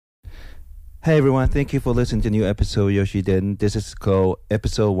Hey everyone, thank you for listening to new episode Yoshi Didn't. This is called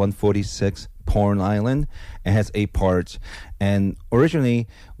episode 146, Porn Island. It has 8 parts. And originally,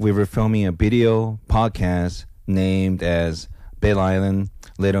 we were filming a video podcast named as Bell Island.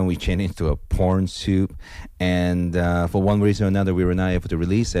 Later on, we changed it to a porn soup. And for one reason or another, we were not able to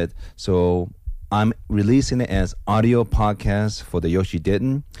release it. So I'm releasing it as audio podcast for the Yoshi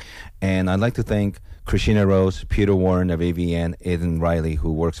Didn't. And I'd like to thank Christina Rose, Peter Warren of AVN, Aidan Riley,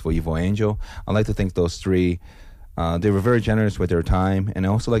 who works for Evil Angel. I'd like to thank those three. They were very generous with their time. And I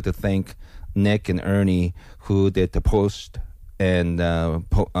also like to thank Nick and Ernie, who did the post and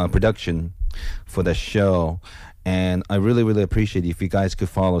production for the show. And I really, really appreciate if you guys could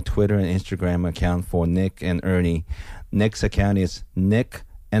follow Twitter and Instagram account for Nick and Ernie. Nick's account is Nick,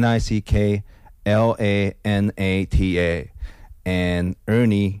 Nick Lanata. And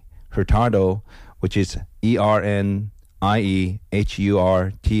Ernie Hurtado, which is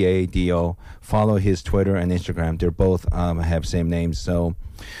ErnieHurtado. Follow his Twitter and Instagram. They're both have same names. So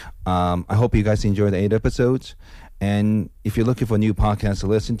I hope you guys enjoy the 8 episodes. And if you're looking for a new podcast to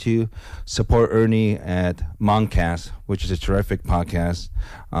listen to, support Ernie at Moncast, which is a terrific podcast.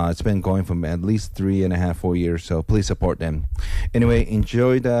 It's been going for at least 3.5, 4 years. So please support them. Anyway,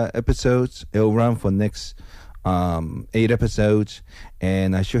 enjoy the episodes. It'll run for next 8 episodes,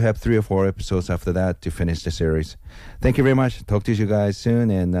 and I should have 3 or 4 episodes after that to finish the series. Thank you very much. Talk to you guys soon,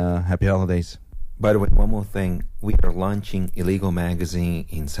 and happy holidays. By the way, one more thing. We are launching Illegal Magazine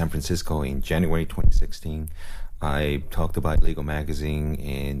in San Francisco in January 2016. I talked about Illegal Magazine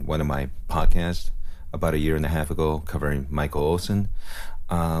in one of my podcasts about 1.5 years ago covering Michael Olson.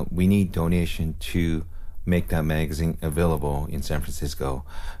 We need donation to make that magazine available in San Francisco.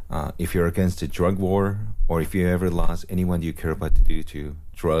 If you're against the drug war, or if you ever lost anyone you care about due to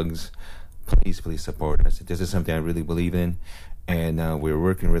drugs, please support us. This is something I really believe in, and we're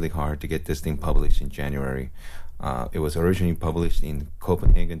working really hard to get this thing published in January. It was originally published in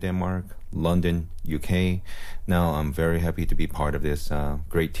Copenhagen, Denmark, London, UK. Now I'm very happy to be part of this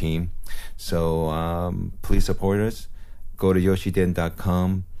great team. So please support us. Go to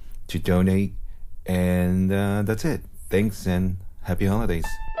yoshiden.com to donate. And that's it. Thanks and happy holidays.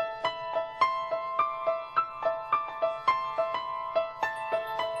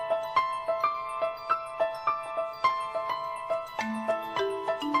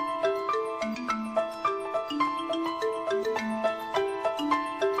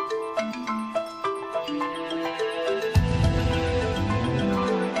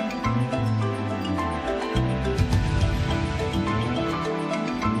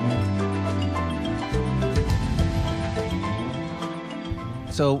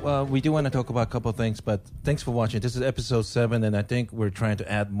 So we do want to talk about a couple of things, but thanks for watching. This is episode 7, and I think we're trying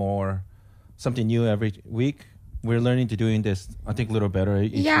to add something new every week. We're learning to doing this, I think, a little better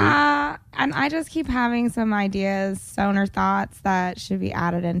each week. Yeah, and I just keep having some ideas, stoner thoughts that should be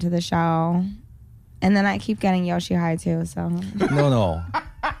added into the show. And then I keep getting Yoshi high, too, so. No.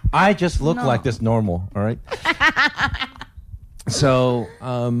 I just look like this normal, all right? So,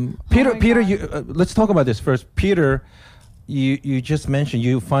 Peter, let's talk about this first. Peter, you just mentioned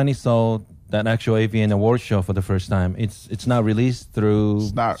you finally saw that actual AVN award show for the first time. It's not released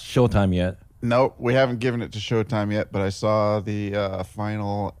through Showtime yet. Nope, we haven't given it to Showtime yet, but I saw the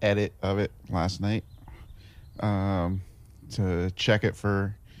final edit of it last night to check it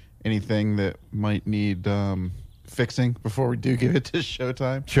for anything that might need fixing before we do give it to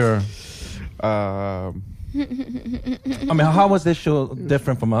Showtime. Sure. I mean, how was this show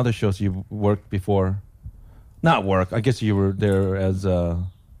different from other shows you worked before? Not work. I guess you were there as a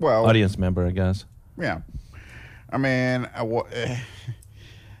audience member, I guess. Yeah. I mean,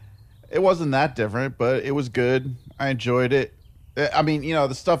 it wasn't that different, but it was good. I enjoyed it. I mean,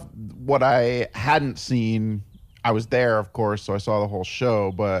 the stuff, what I hadn't seen, I was there, of course, so I saw the whole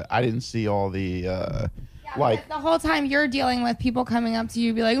show, but I didn't see all the, the whole time you're dealing with people coming up to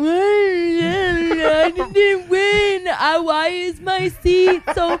you, be like, I didn't win. Why is my seat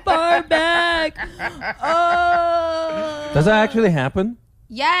so far back? Oh. Does that actually happen?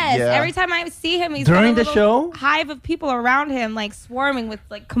 Yes. Yeah. Every time I see him, he's during got a the show, hive of people around him, like swarming with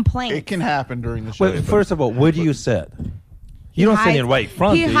like complaints. It can happen during the show. Wait, first of all, where do you sit? You don't sit in right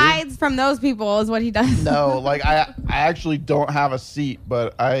front. He hides from those people, is what he does. No, like I actually don't have a seat,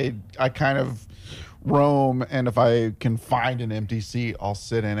 but I kind of roam, and if I can find an empty seat, I'll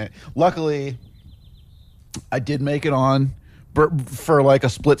sit in it. Luckily, I did make it on for like a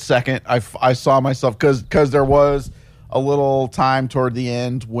split second. I saw myself because there was a little time toward the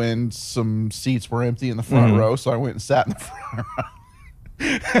end when some seats were empty in the front row, so I went and sat in the front row.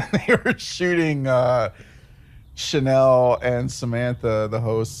 And they were shooting Chanel and Samantha, the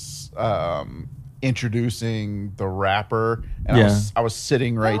hosts, introducing the rapper, and I was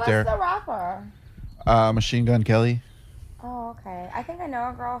sitting right there. Who's the rapper? Machine Gun Kelly. Oh, okay. I think I know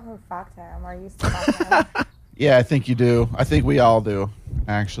a girl who fucked him or used to fuck him. Yeah, I think you do. I think we all do,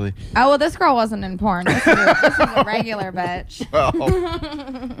 actually. Oh, well, this girl wasn't in porn. This is a regular bitch.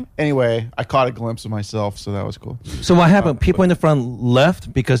 Well, anyway, I caught a glimpse of myself, so that was cool. So what happened? People in the front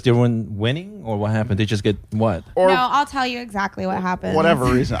left because they weren't winning, or what happened? They just get what? Or No, I'll tell you exactly what happened. whatever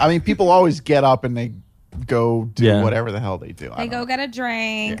reason. I mean, people always get up and they go do whatever the hell they do. They go get a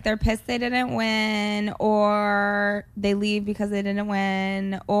drink. Yeah. They're pissed they didn't win, or they leave because they didn't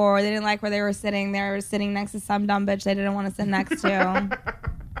win, or they didn't like where they were sitting. They were sitting next to some dumb bitch they didn't want to sit next to.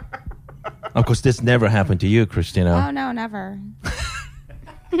 Of course, this never happened to you, Christina. Oh no, never.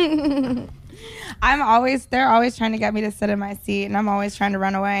 They're always trying to get me to sit in my seat, and I'm always trying to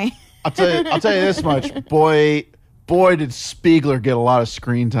run away. I'll tell you this much. Boy, did Spiegler get a lot of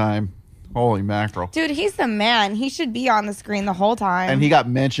screen time. Holy mackerel. Dude, he's the man. He should be on the screen the whole time. And he got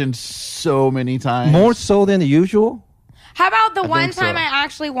mentioned so many times. More so than the usual? How about the one time I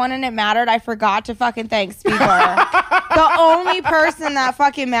actually won and it mattered? I forgot to fucking thank Spiegler. The only person that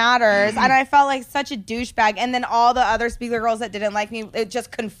fucking matters. And I felt like such a douchebag. And then all the other Spiegler girls that didn't like me, it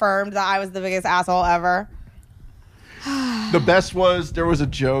just confirmed that I was the biggest asshole ever. The best was, there was a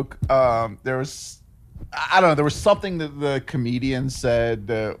joke. There was something that the comedian said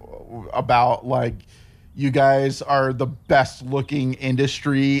about, like, you guys are the best looking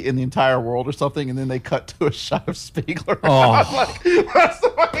industry in the entire world or something, and then they cut to a shot of Spiegler. Oh. I was like, that's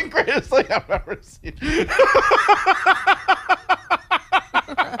the fucking greatest thing I've ever seen.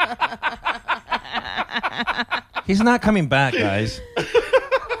 He's not coming back, guys.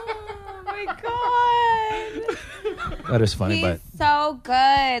 Oh my God. That is funny, He's but so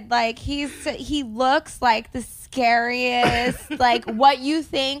good. Like, he looks like the scariest, like what you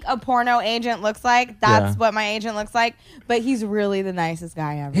think a porno agent looks like. That's what my agent looks like. But he's really the nicest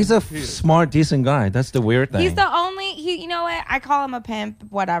guy ever. he's a smart, decent guy. That's the weird thing. He's the only. You know what? I call him a pimp.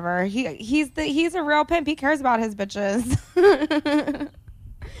 Whatever. He's a real pimp. He cares about his bitches.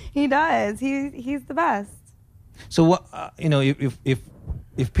 He does. He's the best. So what?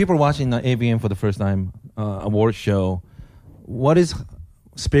 If people are watching the AVN for the first time, award show, what is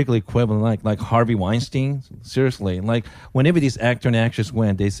Spiegel equivalent like Harvey Weinstein? Seriously, like whenever these actor and actress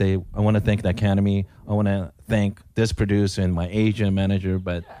win, they say, "I want to thank the Academy. I want to thank this producer and my agent, manager."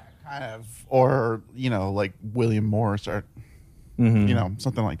 But Kind of, or like William Morris, or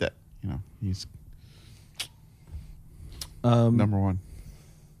something like that. He's number one.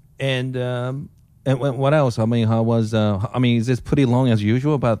 And what else? I mean, how was? Is this pretty long as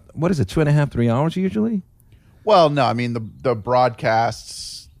usual? About what is it? 2.5, 3 hours usually? Well, no, I mean the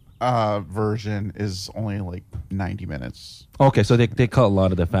broadcasts version is only like 90 minutes. Okay, so they cut a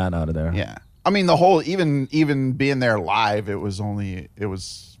lot of the fat out of there. Yeah, I mean the whole even being there live, it was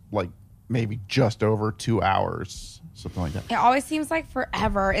like maybe just over 2 hours, something like that. It always seems like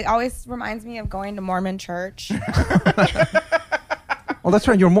forever. It always reminds me of going to Mormon church. Oh, that's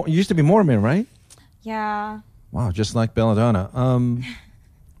right. You used to be Mormon, right? Yeah. Wow, just like Belladonna.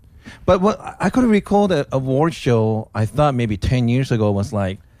 But what I could recall the award show. I thought maybe 10 years ago was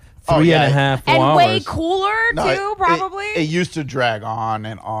like 3.5, 4 and hours. way cooler No, too, probably. It used to drag on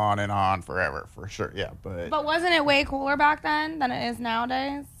and on and on forever, for sure. Yeah, but wasn't it way cooler back then than it is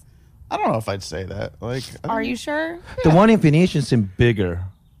nowadays? I don't know if I'd say that. Like, Are you sure? The one in Venetian seemed bigger.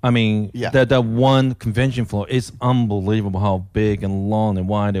 I mean, Yeah. that one convention floor is unbelievable how big and long and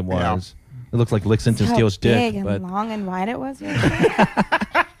wide it was. It looks like Lexington How Steel's big dick. and But long and wide it was.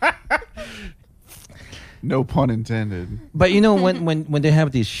 No pun intended. But when they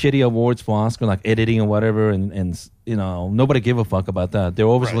have these shitty awards for Oscar, like editing or whatever, and nobody give a fuck about that. They're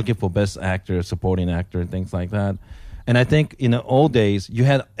always looking for best actor, supporting actor, and things like that. And I think in the old days, you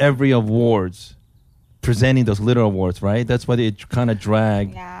had every awards presenting those little awards, right? That's why it kind of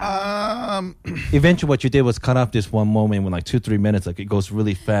dragged. Yeah. Eventually, what you did was cut off this one moment with like 2-3 minutes. Like it goes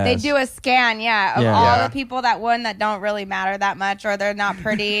really fast. They do a scan, of Yeah. all Yeah. the people that won that don't really matter that much, or they're not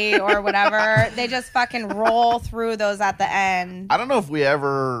pretty, or whatever. They just fucking roll through those at the end. I don't know if we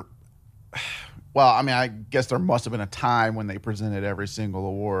ever. Well, I mean, I guess there must have been a time when they presented every single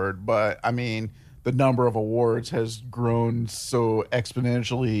award, but I mean, the number of awards has grown so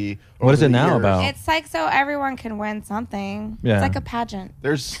exponentially. What is over it the now years. about? It's like so everyone can win something. Yeah. It's like a pageant.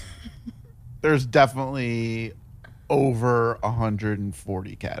 There's definitely over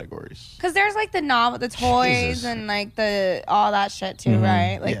 140 categories. Because there's like the novel, the toys, Jesus. and like the all that shit too,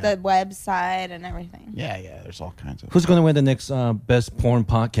 right? Like the website and everything. Yeah, there's all kinds of. Who's going to win the next best porn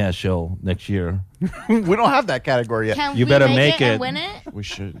podcast show next year? We don't have that category yet. Can You we better make make it it. and win it? We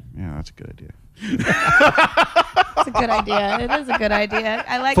should. Yeah, that's a good idea. It's a good idea. It is a good idea.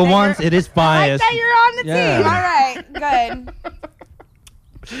 I like For that once, you're- it is I like biased. that you're on the Yeah. team. All right, good.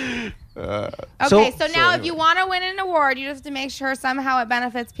 Okay, so now if you want to win an award, you just have to make sure somehow it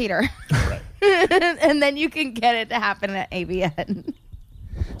benefits Peter. Right. And then you can get it to happen at AVN.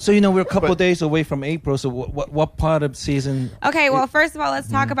 So we're a couple days away from April. So what part of season? Okay, well, first of all, let's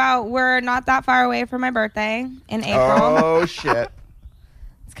talk about we're not that far away from my birthday in April. Oh shit!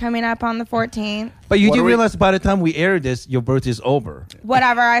 It's coming up on the 14th. But you What do are we- realize by the time we air this, your birthday is over.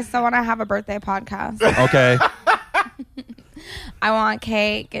 Whatever, I still want to have a birthday podcast. Okay. I want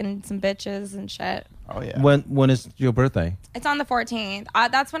cake and some bitches and shit. Oh yeah. When is your birthday? It's on the 14th.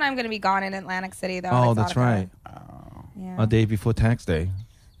 That's when I'm going to be gone in Atlantic City, though. Oh, in that's Exotica. right. Yeah. A day before tax day.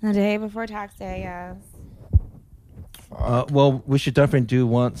 The day before tax day, yes. Well, we should definitely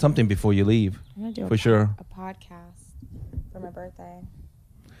do something before you leave. I'm going to do For sure. a podcast for my birthday.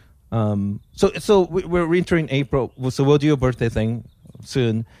 So we're entering April. So we'll do a birthday thing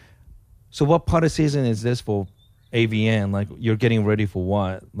soon. So what part of season is this for AVN? Like you're getting ready for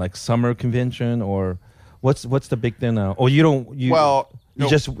what? Like summer convention or what's the big thing now? Or you don't? You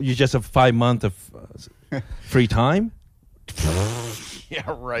just have 5 months of free time. Yeah,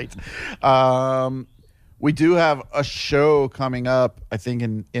 right. We do have a show coming up, I think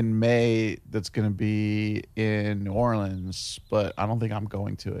in May, that's going to be in New Orleans, but I don't think I'm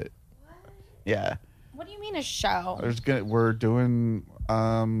going to it. What? Yeah. What do you mean a show? We're doing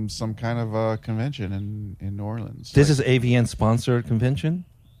some kind of a convention in New Orleans. This is AVN sponsored convention.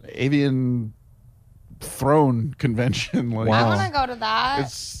 Avian Throne convention. Like, I want to go to that.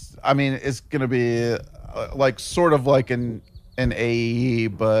 it's going to be like sort of like an AE,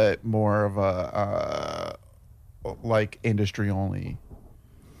 but more of a like industry only.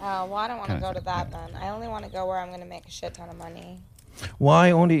 Oh, well, I don't want to Kinda go to thing, that then. I only want to go where I'm going to make a shit ton of money.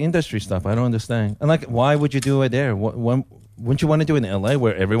 Why only industry stuff? I don't understand. And like, why would you do it there? Wouldn't you want to do it in LA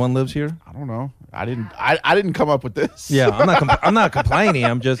where everyone lives here? I don't know. I didn't come up with this. Yeah, I'm not complaining.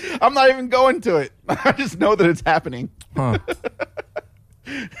 I'm just. I'm not even going to it. I just know that it's happening. Huh.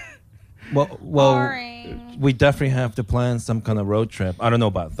 Well, Boring. we definitely have to plan some kind of road trip. I don't know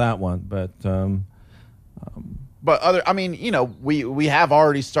about that one, but But we have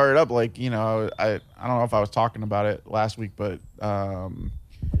already started up. Like, I don't know if I was talking about it last week, but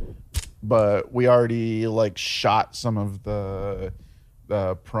we already like shot some of the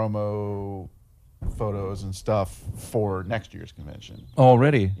promo photos and stuff for next year's convention.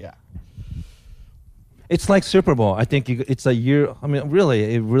 already Yeah. it's like Super Bowl. I think it's a year. I mean,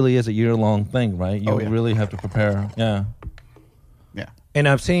 really, it really is a year-long thing, right? You really have to prepare. Yeah. Yeah. And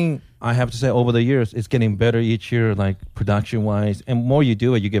I have to say, over the years, it's getting better each year, like production-wise. And more you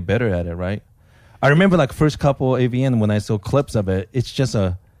do it, you get better at it, right? I remember like first couple AVN when I saw clips of it. It's just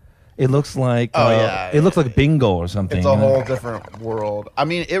it looks like it looks like bingo or something. It's a whole different world. I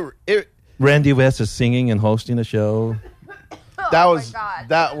mean, it Randy West is singing and hosting the show. that Oh was my God.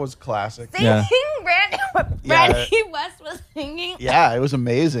 that was classic. Singing? Yeah. Randy West was singing? Yeah, it was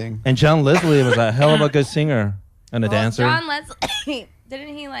amazing. And John Leslie was a hell of a good singer and a Well, dancer. John Leslie,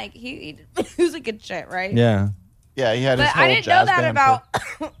 didn't he like, he was a good shit, right? Yeah. Yeah, he had his But whole I didn't know jazz that band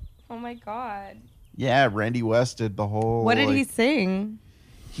about, oh my God. Yeah, Randy West did the whole. What did he like, sing?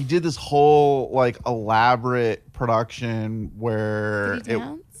 He did this whole like elaborate production where Did he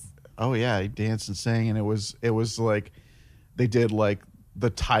dance? Oh yeah, he danced and sang, and it was like they did like the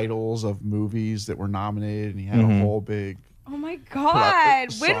titles of movies that were nominated, and he had a whole big. Oh my God.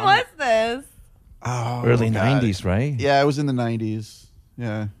 When song. was this? Oh, Early God. 90s, right? Yeah, it was in the 90s.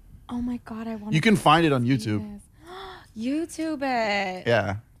 Yeah, Oh my God, I want you can find it on YouTube. YouTube it.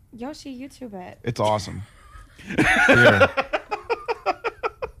 Yeah, Yoshi, YouTube it. it's awesome. Here.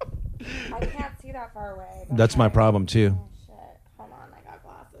 I can't see that far away. That's my problem too. Oh shit. Hold on, I got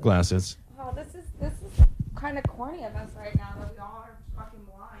glasses. Glasses. Oh, this is kind of corny of us right now that we all are fucking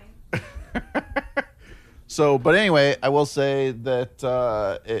blind. So, but anyway, I will say that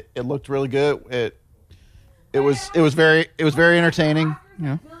it looked really good. It was very entertaining.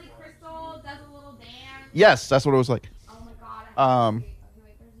 Yeah. Billy Crystal does a little dance. Yes, that's what it was like. Oh my God. Okay,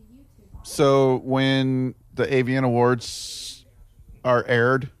 wait, there's a YouTube. So when the AVN Awards are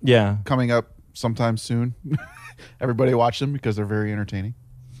aired, Yeah. coming up sometime soon, everybody watch them because they're very entertaining.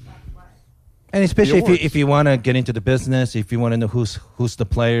 And especially The awards. if you want to get into the business, if you want to know who's the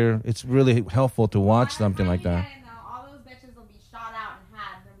player, it's really helpful to watch something like that.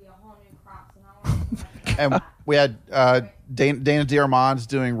 And we had Dana Diarmond's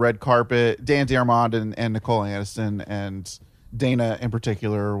doing red carpet. Dana Diarmond and Nicole Aniston, and Dana in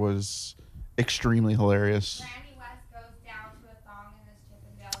particular was extremely hilarious. Randy West goes down to a thong in his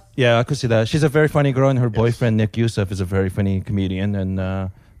Chippendales. Yeah, I could see that. She's a very funny girl, and her boyfriend Nick Youssef is a very funny comedian, and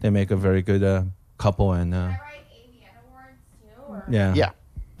they make a very good couple. And I write AVN awards too. Or? yeah, Yeah.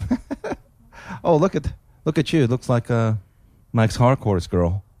 Oh, look at you. It looks like Max Hardcore's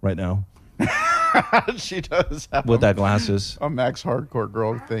girl right now She does have with that glasses. a Max Hardcore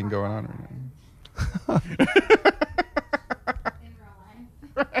girl thing going on right now. In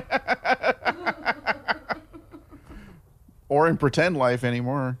real life. Or in pretend life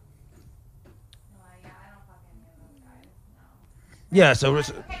anymore. Yeah, I don't fuck any of those guys. No. Yeah, so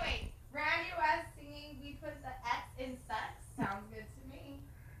Okay, wait. Randy West singing "We Put the X in Sex" sounds good to me.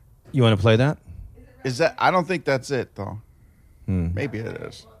 you want to play that? Is that? I don't think that's it though. Hmm. Maybe it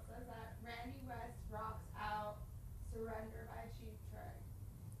is. Well, it says that Randy West rocks out "Surrender" by Cheap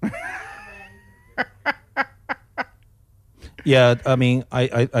Trick. Yeah, I mean, I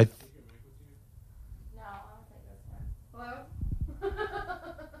No, I don't think this one. Hello?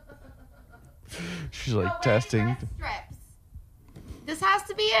 She's like Oh, Randy testing. West strips. This has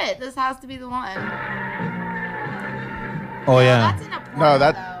to be it. This has to be the one. oh yeah. That's in a porno,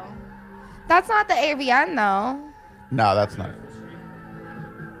 though. That's not the AVN, though. No, that's not.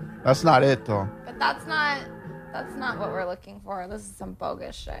 That's not it though. But that's not what we're looking for. This is some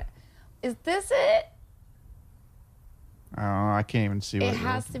bogus shit. Is this it? I don't know. I can't even see what It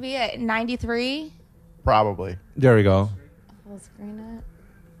has to be it. 93? Probably. There we go. Full screen it.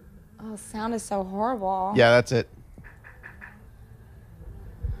 Oh, sound is so horrible. Yeah, that's it.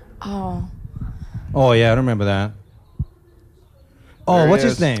 Oh. Oh yeah, I remember that. Oh, There he what's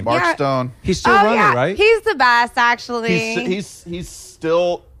his is. name? Mark Yeah. Stone. He's still Oh, running, yeah. right? He's the best, actually. He's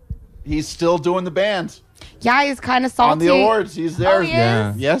still doing the band Yeah, he's kind of salty. on the awards. He's there. Oh, he is?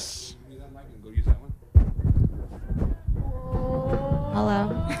 Yeah. Yes. Hello.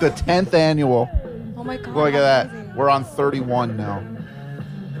 The 10th annual. Oh, my God. Look at how that. amazing. We're on 31 now. Oh,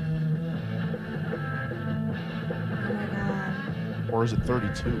 my Or is it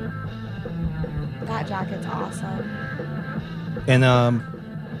 32? God. That jacket's awesome. And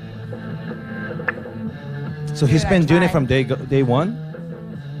so he's Dude, been I doing it tried. from day one.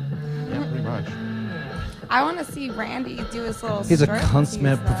 Yeah, pretty much. I want to see Randy do his little He's a strip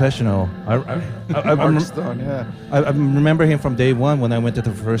consummate tease, though. professional. Mark Stone, yeah. I remember him from day one when I went to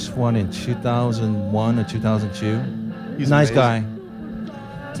the first one in 2001 or 2002. He's Nice amazing. guy.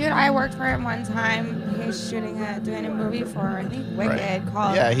 Dude, I worked for him one time. He was doing a movie for, I think, Wicked Right.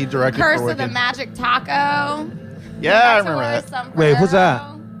 called Yeah, he directed Curse for of the Wicked. Magic Taco. Yeah, I Got to remember wear that. Wait, who's that?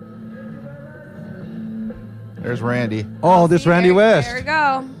 sombrero. There's Randy. Oh, this See, Randy there- West. There we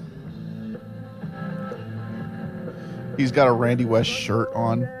go. He's got a Randy West shirt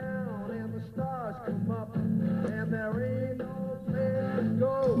on.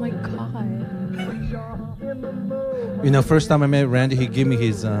 Oh my God. You know, first time I met Randy, he gave me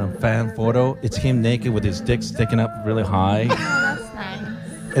his fan photo. It's him naked with his dick sticking up really high. Oh, that's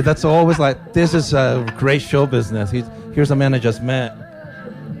nice. And that's always like, this is great show business. Here's a man I just met.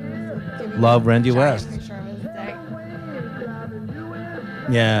 Give me Love Randy a giant West. picture of his dick.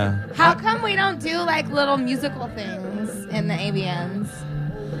 Yeah. How come we don't do like little musical things in the AVNs?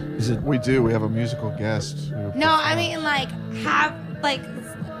 Is it? We do. We have a musical guest. No, I mean like have like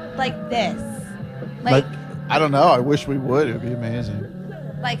this. Like I don't know. I wish we would. It would be amazing.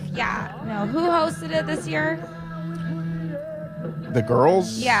 yeah. No, who hosted it this year? The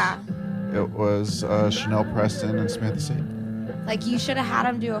girls? Yeah. It was Chanel Preston and Samantha Sade. Like you should have had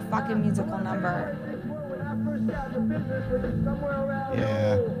him do a fucking musical number.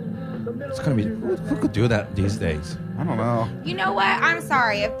 Yeah. It's gonna be. Who could do that these days? I don't know. You know what? I'm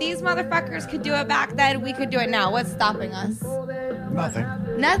sorry. If these motherfuckers could do it back then, we could do it now. What's stopping us? Nothing.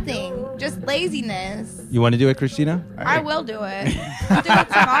 Nothing. Just laziness. You want to do it, Christina? I will do it. I'll do it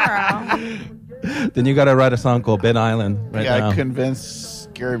tomorrow. Then you gotta write a song called "Ben Island" right Yeah, now. I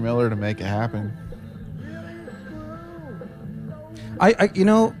convinced Gary Miller to make it happen. You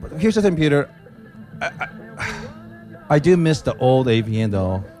know, here's the thing, Peter. I do miss the old AVN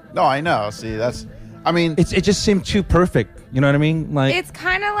though. No, I know. See, that's. I mean, It just seemed too perfect. You know what I mean? Like It's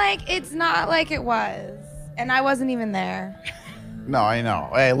kind of like it's not like it was, and I wasn't even there. no, I know.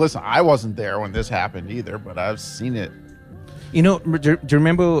 Hey, listen, I wasn't there when this happened either, but I've seen it. You know, do you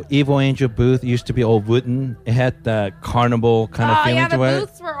remember Evil Angel booth? It used to be all wooden. It had that carnival kind of Oh feeling yeah, the to it.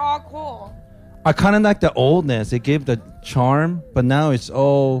 booths were all cool. I kind of like the oldness. It gave the charm, but now it's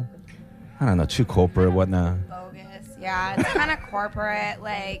all, I don't know, too corporate, whatnot. Bogus. Yeah, it's kind of corporate.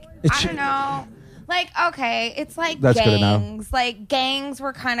 Like It's- I don't know. Like, okay, it's like That's good enough. gangs. Like, gangs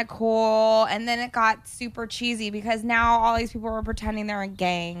were kind of cool, and then it got super cheesy because now all these people were pretending they were in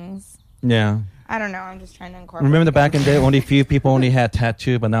gangs. Yeah. I don't know. I'm just trying to incorporate. Remember the back in the day, only few people only had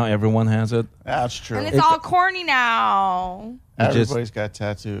tattoo, but now everyone has it. That's true. And it's all corny now. Everybody's got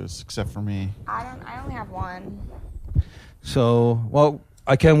tattoos except for me. I only have one. So, well,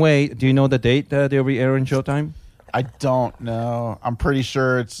 I can't wait. Do you know the date that they'll be airing Showtime? I don't know. I'm pretty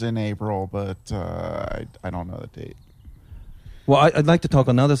sure it's in April, but I don't know the date. Well, I'd like to talk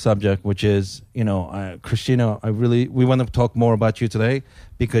another subject, which is, Christina, we want to talk more about you today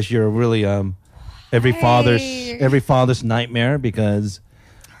because you're really every father's nightmare because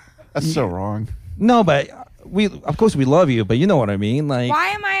That's so wrong. no, but of course we love you, but you know what I mean. Like, Why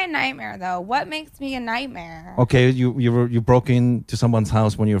am I a nightmare, though? What makes me a nightmare? okay, you broke into someone's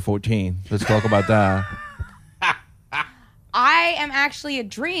house when you were 14. Let's talk about that. I am actually a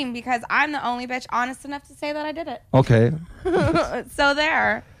dream because I'm the only bitch honest enough to say that I did it. Okay. So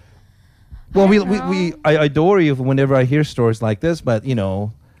there. Well, I adore you whenever I hear stories like this, but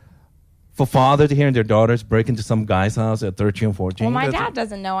for father to hear their daughters break into some guy's house at 13 or 14. Well, my dad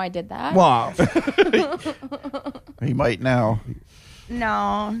doesn't know I did that. Wow. He might now.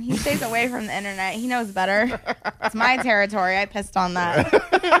 No, he stays away from the internet. He knows better. It's my territory. I pissed on that.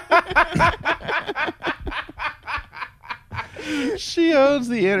 She owns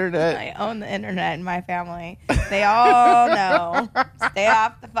the internet. I own the internet in my family. They all know. Stay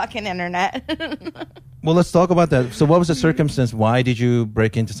off the fucking internet. Well, let's talk about that. So what was the circumstance? Why did you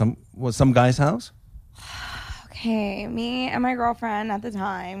break into some guy's house? Okay, me and my girlfriend at the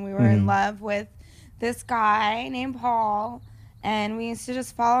time, we were in love with this guy named Paul, and we used to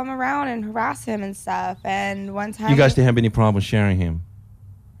just follow him around and harass him and stuff. And one time... You guys didn't have any problem sharing him?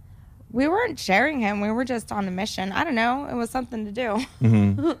 We weren't sharing him. We were just on a mission. I don't know. It was something to do.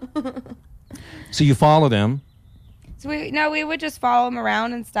 Mm-hmm. So you followed him. So we would just follow him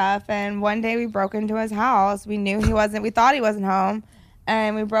around and stuff. And one day we broke into his house. We knew we thought he wasn't home.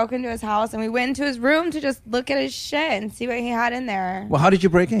 And we broke into his house and we went into his room to just look at his shit and see what he had in there. Well, how did you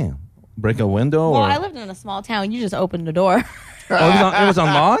break in? Break a window? Well, or? I lived in a small town. You just opened the door. It was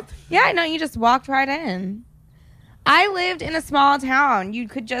unlocked? Yeah, no, you just walked right in. I lived in a small town. You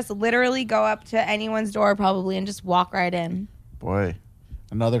could just literally go up to anyone's door probably and just walk right in. Boy,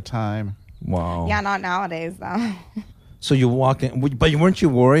 another time. Wow. Yeah, not nowadays though. So you walked in, but weren't you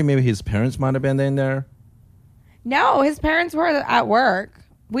worried maybe his parents might have been in there? No, his parents were at work.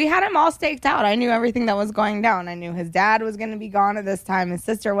 We had him all staked out. I knew everything that was going down. I knew his dad was going to be gone at this time. His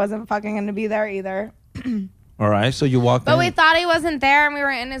sister wasn't fucking going to be there either. All right, so you walked in. But we thought he wasn't there, and we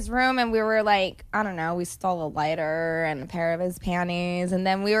were in his room, and we were like, I don't know, we stole a lighter and a pair of his panties, and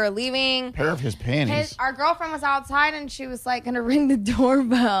then we were leaving. Pair of his panties. Our girlfriend was outside, and she was like gonna ring the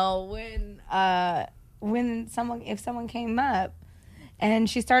doorbell if someone came up, and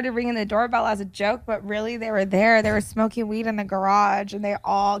she started ringing the doorbell as a joke, but really they were there. They were smoking weed in the garage, and they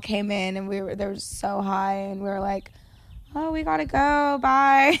all came in, and they were so high, and we were like, oh, we gotta go,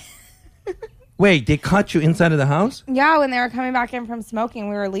 bye. Wait, they caught you inside of the house? Yeah, when they were coming back in from smoking,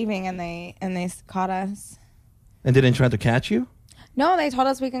 we were leaving, and they caught us. And they didn't try to catch you? No, they told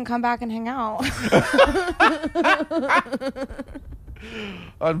us we can come back and hang out.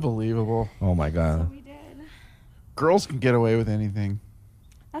 Unbelievable. Oh my God. We did. Girls can get away with anything.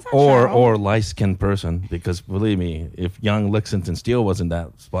 That's not true. Or light-skinned person, because believe me, if young Lexington Steele was in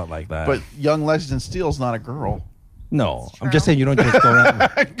that spot like that. But young Lexington Steele's not a girl. No, I'm just saying you don't just go around.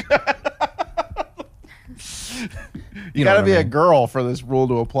 You got to be a girl for this rule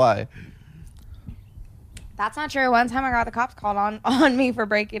to apply. That's not true. One time I got the cops called on me for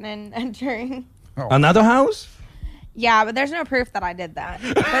breaking and entering. Another house? Yeah, but there's no proof that I did that.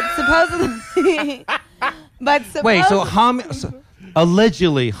 But supposedly... Wait, so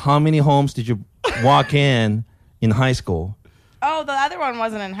allegedly, how many homes did you walk in high school? Oh, the other one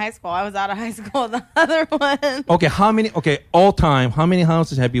wasn't in high school. I was out of high school. The other one... Okay, all time, how many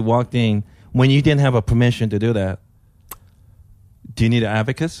houses have you walked in when you didn't have a permission to do that? Do you need an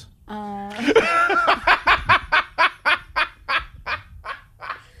abacus?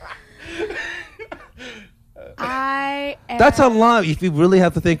 That's a lot if you really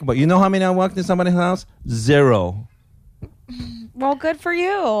have to think about it. You know how many I walked in somebody's house? 0. Well, good for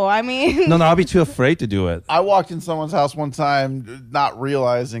you. I mean... No, I'll be too afraid to do it. I walked in someone's house one time not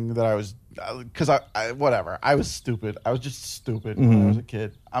realizing that I was... Because whatever. I was stupid. I was just stupid when I was a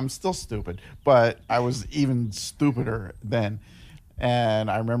kid. I'm still stupid. But I was even stupider then. And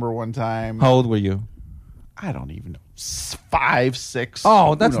I remember one time... How old were you? I don't even know. 5, 6.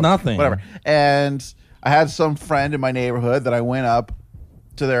 Oh, that's nothing. Whatever. And I had some friend in my neighborhood that I went up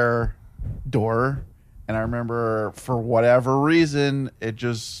to their door, and I remember for whatever reason, I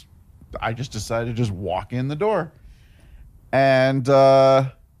just decided to just walk in the door, and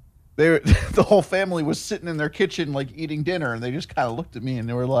the whole family was sitting in their kitchen like eating dinner, and they just kind of looked at me and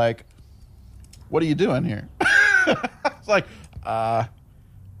they were like, "What are you doing here?" I was like,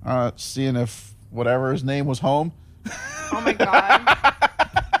 seeing if whatever his name was home. Oh my God.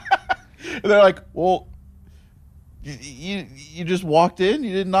 And they're like, "Well, you just walked in?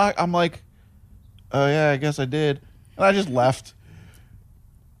 You didn't knock?" I'm like, "Oh yeah, I guess I did." And I just left.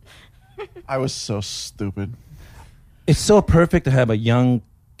 I was so stupid. It's so perfect to have a young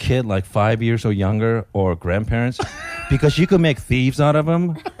kid like 5 years or younger or grandparents because you could make thieves out of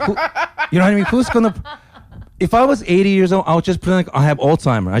them. You know what I mean? Who's gonna? If I was 80 years old, I would just pretend like I have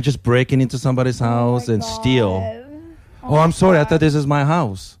Alzheimer. I just break into somebody's house and steal. Oh, I'm sorry. I thought this is my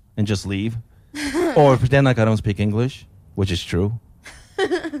house. And just leave. Or pretend like I don't speak English, which is true. I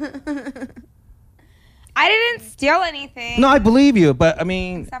didn't steal anything. No, I believe you, but I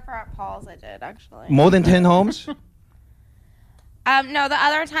mean... Except for at Paul's, I did, actually. More than 10 homes? No, the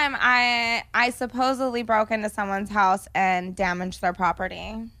other time I supposedly broke into someone's house and damaged their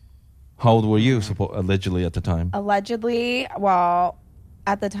property. How old were you, allegedly, at the time? Allegedly, well,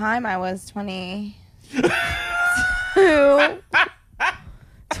 at the time I was 22.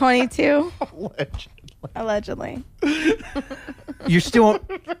 22. Allegedly. You're still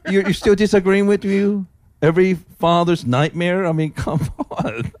disagreeing with you? Every father's nightmare? I mean, come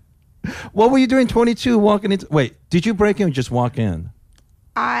on. What were you doing 22 walking into... Wait, did you break in or just walk in?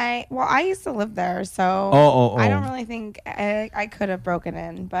 I used to live there, so I don't really think I could have broken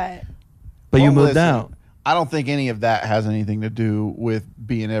in, but you moved listen, out. I don't think any of that has anything to do with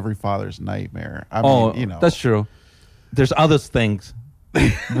being every father's nightmare. I mean, you know. That's true. There's other things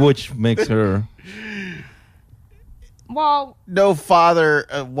which makes her... Well... No father,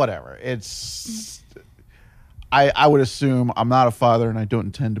 whatever. It's... I would assume I'm not a father and I don't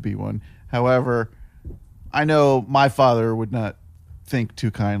intend to be one. However, I know my father would not think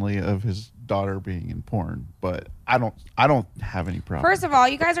too kindly of his daughter being in porn, but I don't have any problem. First of all,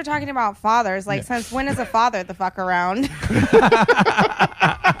 you guys are talking about fathers. Like, since when is a father the fuck around?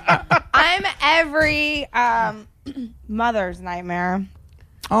 I'm every mother's nightmare.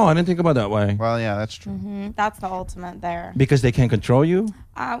 Oh, I didn't think about it that way. Well, yeah, that's true. Mm-hmm. That's the ultimate there. Because they can't control you?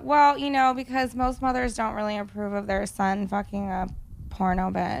 Well, you know, because most mothers don't really approve of their son fucking a porno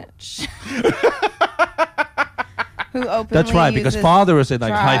bitch. Who openly That's right, because father is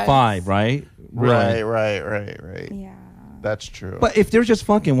like high five, right? Really? Right. Yeah. That's true. But if they're just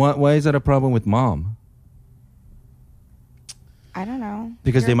fucking, why is that a problem with mom? I don't know.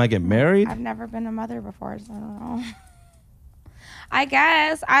 Because they might get married? I've never been a mother before, so I don't know. I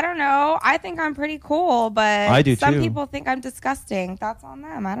guess. I don't know. I think I'm pretty cool, but I do some too. people think I'm disgusting. That's on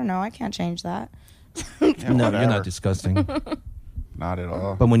them. I don't know. I can't change that. Yeah, No, whatever. you're not disgusting. Not at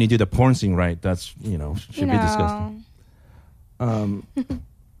all. But when you do the porn scene right, that's, should be disgusting.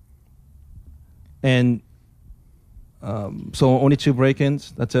 And so only 2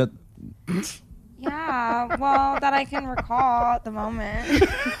 break-ins, that's it? Yeah, well, that I can recall at the moment.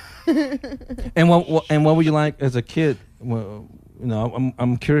 And what were you like as a kid? Well,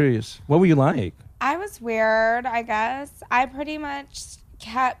 I'm curious. What were you like? I was weird, I guess. I pretty much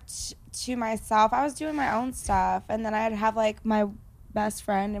kept to myself. I was doing my own stuff, and then I'd have like my best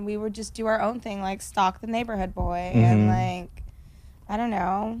friend, and we would just do our own thing, like stalk the neighborhood boy, and like, I don't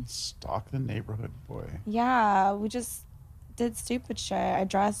know. Stalk the neighborhood boy. Yeah, we just did stupid shit. I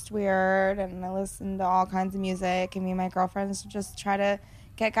dressed weird, and I listened to all kinds of music, and me and my girlfriends would just try to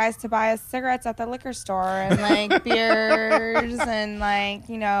get guys to buy us cigarettes at the liquor store and like beers, and like,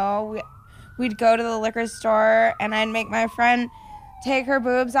 we'd go to the liquor store, and I'd make my friend take her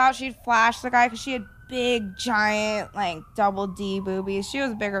boobs out. She'd flash the guy because she had big, giant, like double D boobies. She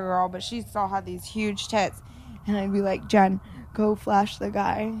was a bigger girl, but she still had these huge tits. And I'd be like, Jen, go flash the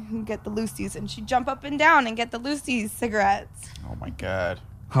guy and get the Lucy's. And she'd jump up and down and get the Lucy's cigarettes. Oh my God.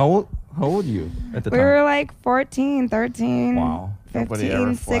 How old are you at the We time? were like 14, 13. Wow. Nobody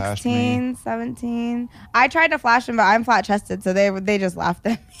ever 15, flashed 16, me. 17. I tried to flash them, but I'm flat-chested, so they just laughed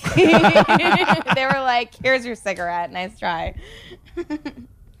at me. They were like, here's your cigarette. Nice try.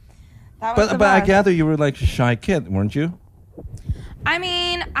 That was the But I best. gather you were like a shy kid, weren't you? I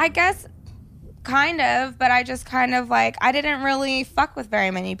mean, I guess kind of, but I just kind of like, I didn't really fuck with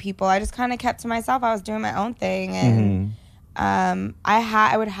very many people. I just kind of kept to myself. I was doing my own thing, and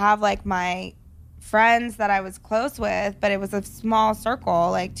I would have like my friends that I was close with, but it was a small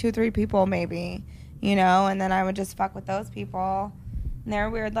circle, like 2-3 people maybe, and then I would just fuck with those people, and they were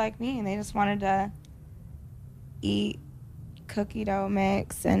weird like me, and they just wanted to eat cookie dough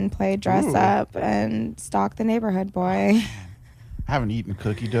mix and play dress up and stalk the neighborhood boy. I haven't eaten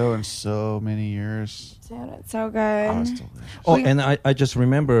cookie dough in so many years. Dude, it's so good. Oh, it's delicious. Oh, and I just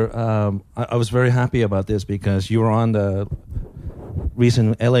remember I was very happy about this because you were on the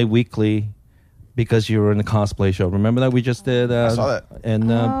recent LA Weekly because you were in the cosplay show. Remember that we just did? I saw that.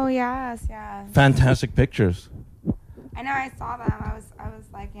 And oh yes. fantastic pictures. I know. I saw them. I was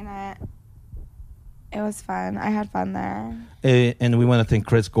liking it. It was fun. I had fun there. And we want to thank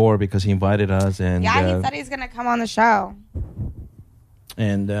Chris Gore because he invited us. And he said he's gonna come on the show.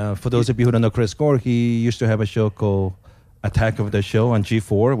 And for those of you who don't know Chris Gore, he used to have a show called Attack of the Show on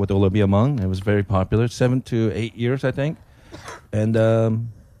G4 with Olivia Munn. It was very popular, 7 to 8 years, I think. And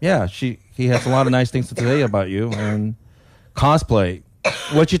he has a lot of nice things to say about you. And cosplay,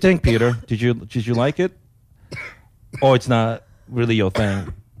 what you think, Peter? Did you like it? Oh, it's not really your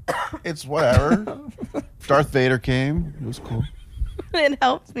thing. It's whatever. Darth Vader came. It was cool. It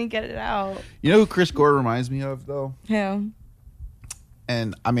helped me get it out. You know who Chris Gore reminds me of, though? Who?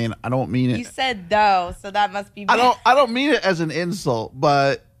 And I mean, I don't mean it. You said though, so that must be. I don't mean it as an insult,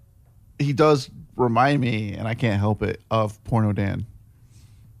 but he does remind me, and I can't help it, of Porno Dan.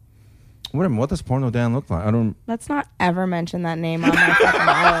 Wait a minute, what does Porno Dan look like? I don't. Let's not ever mention that name on my fucking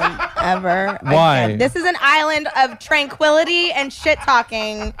island ever. Why? Again. This is an island of tranquility and shit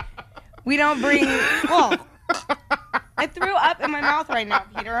talking. We don't bring. Oh, I threw up in my mouth right now,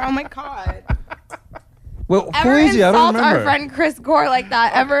 Peter. Oh my god. Well, who Ever is he? I don't insult remember. our friend Chris Gore like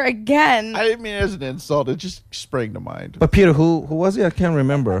that ever again? I didn't mean it as an insult. It just sprang to mind. But Peter, who was he? I can't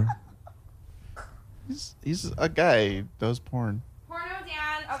remember. He's a guy who does porn. Porno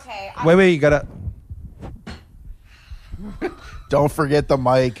Dan. Okay. Wait, you gotta. Don't forget the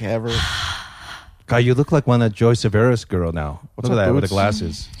mic, ever. God, you look like one of Joy Severus' girl now. What's Look at up, that with the Boots?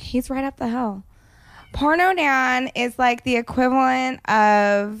 glasses. He's right up the hill. Porno Dan is like the equivalent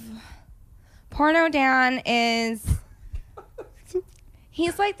of. Porno Dan is.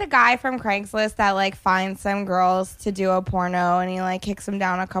 He's like the guy from Craigslist that like finds some girls to do a porno and he like kicks them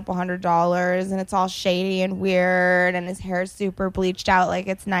down $200 and it's all shady and weird and his hair's super bleached out like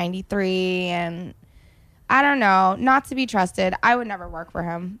it's 93 and I don't know, not to be trusted. I would never work for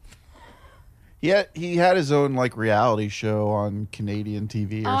him. He had his own like reality show on Canadian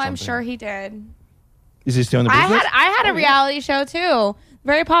TV or something. I'm sure he did. Is he still in the business? I had a reality show too.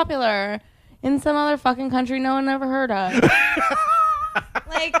 Very popular in some other fucking country no one ever heard of.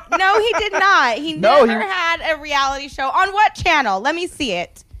 Like, no, he did not. He never had a reality show. On what channel? Let me see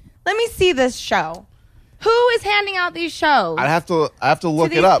it. Let me see this show. Who is handing out these shows? I have to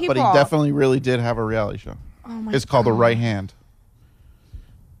look it up, but he definitely really did have a reality show. Oh my It's called The God. Right Hand.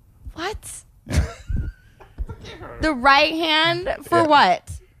 What? Yeah. The right hand for Yeah.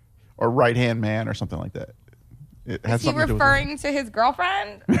 what? Or Right Hand Man or something like that. It has Is he something to do with referring to his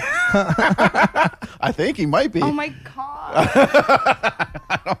girlfriend? I think he might be. Oh my God.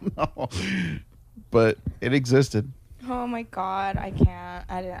 I don't know. But it existed. Oh my God. I can't.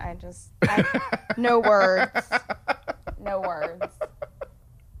 No words. No words.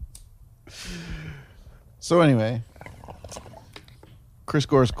 So anyway, Chris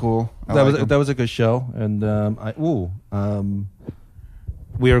Gore's cool. I That like was him. that was a good show, and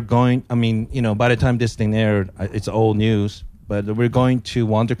we are going. I mean, by the time this thing aired, it's old news. But we're going to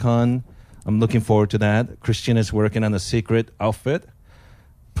WonderCon. I'm looking forward to that. Christina's working on a secret outfit,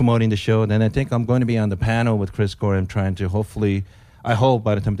 promoting the show. And then I think I'm going to be on the panel with Chris Gore and trying to I hope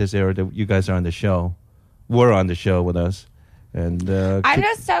by the time this aired that you guys are on the show. We're on the show with us. And I'm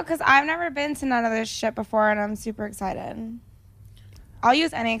just stoked because I've never been to none of this shit before, and I'm super excited. I'll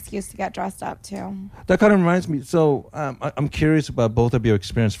use any excuse to get dressed up too. that kind of reminds me. So I'm curious about both of your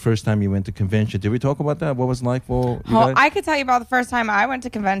experience first time you went to convention. Did we talk about that? What was it like for you guys? I could tell you about the first time I went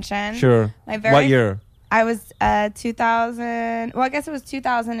to convention. Sure. What year? I was 2000. Well, I guess it was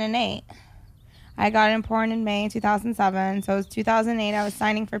 2008. I got in porn in May 2007. So it was 2008. I was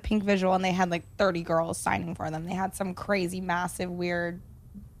signing for Pink Visual, and they had like 30 girls signing for them. They had some crazy, massive, weird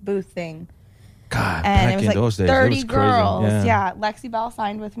booth thing. God, And back it was in like those days, 30 it was girls. crazy. Yeah. Lexi Bell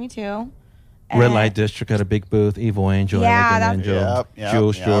signed with me too. Red And Light District had a big booth. Evil Angel, Yeah, Elegant Angel, Yep,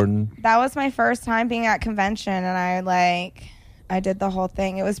 Jules yep. Jordan. That was my first time being at convention, and I did the whole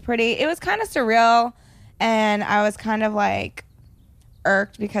thing. It was kind of surreal, and I was kind of like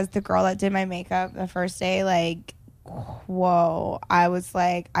irked because the girl that did my makeup the first day, like, whoa, I was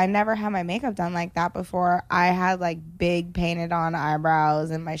like, I never had my makeup done like that before. I had like big painted on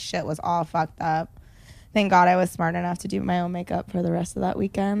eyebrows, and my shit was all fucked up. Thank God I was smart enough to do my own makeup for the rest of that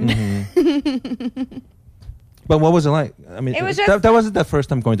weekend. But what was it like? I mean, It was just- that wasn't the first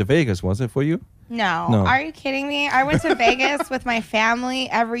time going to Vegas, was it for you? No. No. Are you kidding me? I went to Vegas with my family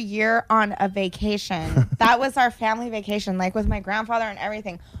every year on a vacation. That was our family vacation, like with my grandfather and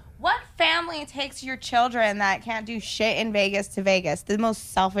everything. What family takes your children that can't do shit in Vegas to Vegas? The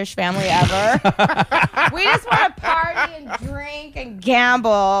most selfish family ever. We just want to party and drink and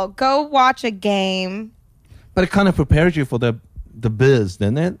gamble. Go watch a game. But it kind of prepared you for the biz,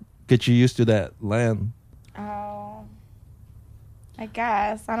 didn't it? Get you used to that land. Oh, I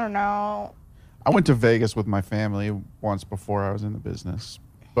guess. I don't know. I went to Vegas with my family once before I was in the business,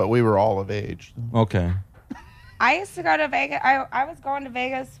 but we were all of age. Okay. I used to go to Vegas. I was going to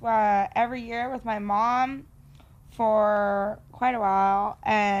Vegas every year with my mom for quite a while,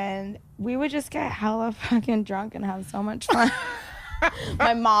 and we would just get hella fucking drunk and have so much fun.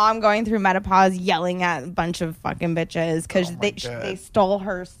 My mom going through menopause, yelling at a bunch of fucking bitches because they stole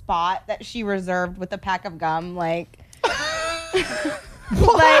her spot that she reserved with a pack of gum. Like,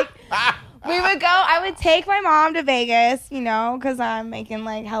 like we would go. I would take my mom to Vegas, you know, because I'm making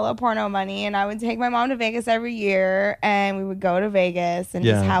like hella porno money, and I would take my mom to Vegas every year, and we would go to Vegas and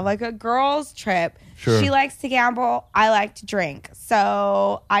just have like a girls' trip. Sure. She likes to gamble. I like to drink,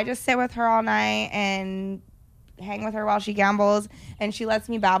 so I just sit with her all night and hang with her while she gambles, and she lets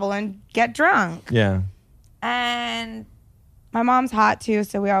me babble and get drunk. Yeah. And my mom's hot too,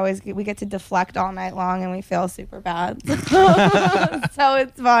 so we get to deflect all night long, and we feel super bad. So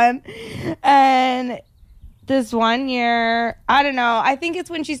it's fun. And this one year, I don't know, I think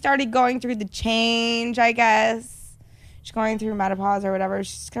it's when she started going through the change, I guess. She's going through menopause or whatever.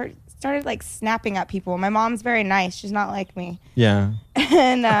 She started like snapping at people. My mom's very nice. She's not like me. Yeah.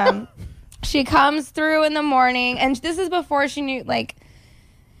 And she comes through in the morning, and this is before she knew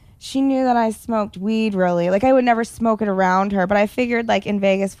that I smoked weed, really. Like, I would never smoke it around her, but I figured, like, in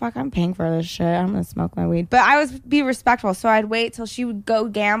Vegas, fuck, I'm paying for this shit. I'm going to smoke my weed. But I was be respectful, so I'd wait till she would go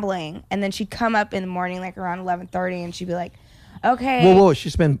gambling, and then she'd come up in the morning, like, around 11:30, and she'd be like, okay. Whoa,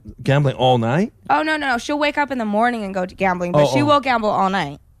 she's been gambling all night? Oh, no. She'll wake up in the morning and go to gambling, but she will gamble all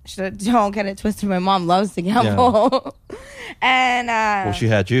night. Don't get it twisted. My mom loves to gamble. Yeah. And, well, she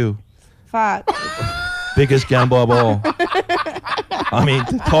had you. Fuck. Biggest gamble of all. I mean,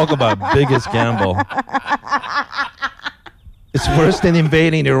 talk about biggest gamble. It's worse than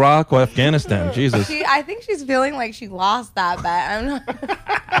invading Iraq or Afghanistan. Jesus. I think she's feeling like she lost that bet.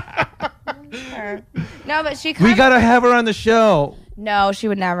 I'm not sure. No, but she. We gotta have her on the show. No, she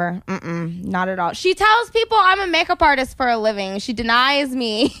would never. Not at all. She tells people I'm a makeup artist for a living. She denies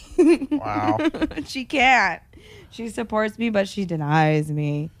me. Wow. She can't. She supports me, but she denies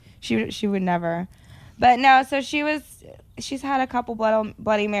me. She would never. But no, so she's had a couple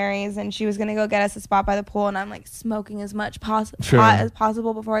Bloody Marys, and she was going to go get us a spot by the pool, and I'm like smoking as much pot as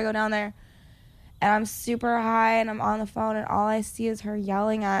possible before I go down there. And I'm super high, and I'm on the phone, and all I see is her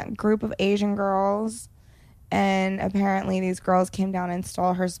yelling at a group of Asian girls. And apparently these girls came down and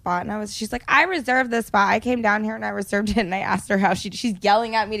stole her spot. And she's like, I reserved this spot. I came down here and I reserved it. And I asked her how she's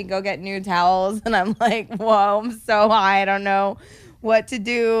yelling at me to go get new towels. And I'm like, whoa, I'm so high. I don't know what to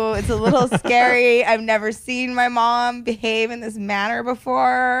do. It's a little scary. I've never seen my mom behave in this manner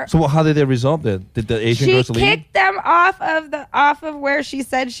before. So how did they resolve it? Did the Asian girls leave? She kicked them off of where she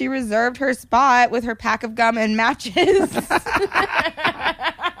said she reserved her spot with her pack of gum and matches.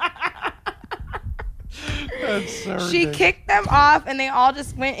 That's so She kicked them off, and they all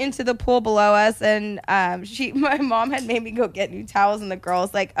just went into the pool below us. And my mom had made me go get new towels, and the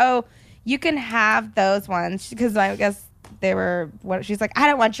girls like, oh, you can have those ones, because I guess they were what she's like, I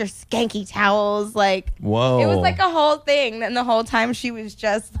don't want your skanky towels. Like, whoa, it was like a whole thing. And the whole time she was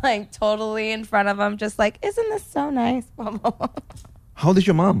just like totally in front of them, just like, isn't this so nice? How old is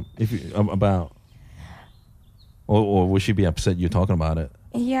your mom? About, or would she be upset you talking about it?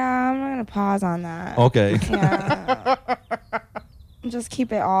 Yeah, I'm not gonna pause on that. Okay. Yeah. Just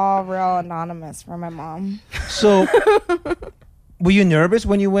keep it all real anonymous for my mom. So, were you nervous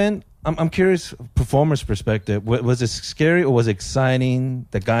when you went? I'm curious, performer's perspective. Was it scary or was it exciting?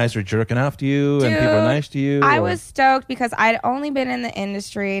 The guys were jerking off to you and people were nice to you? I was stoked because I'd only been in the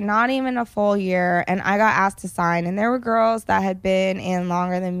industry not even a full year, and I got asked to sign. And there were girls that had been in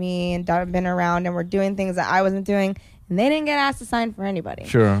longer than me and been around and were doing things that I wasn't doing. And they didn't get asked to sign for anybody.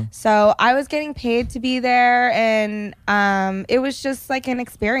 Sure. So I was getting paid to be there, and it was just like an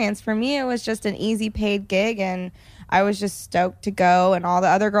experience. For me, it was just an easy paid gig, and I was just stoked to go, and all the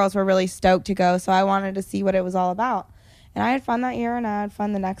other girls were really stoked to go, so I wanted to see what it was all about. And I had fun that year, and I had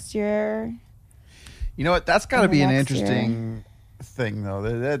fun the next year. You know what? That's got to be an interesting thing, though.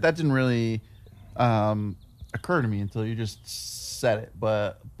 That didn't really occur to me until you just said it.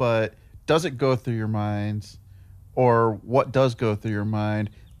 But does it go through your mind or what does go through your mind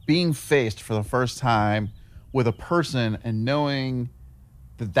being faced for the first time with a person and knowing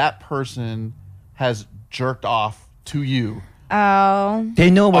that person has jerked off to you? Oh. They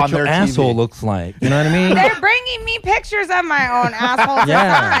know what On your their asshole TV. looks like. You know what I mean? They're bringing me pictures of my own asshole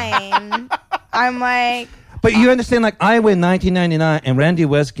design. I'm like, But you understand, like, I went 1999 and Randy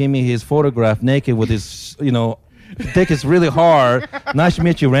West gave me his photograph naked with his, dick is really hard. Nice to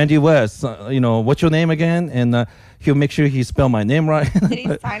meet you, Randy West. What's your name again? And he'll make sure he spell my name right. did he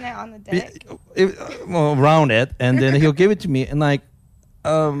sign it on the dick? Around it. And then he'll give it to me. And, like,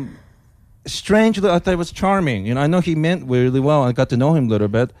 strangely, I thought it was charming. I know he meant really well. I got to know him a little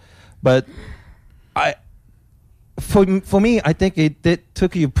bit. But For me, I think it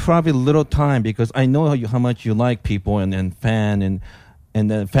took you probably a little time because I know how much you like people and fan and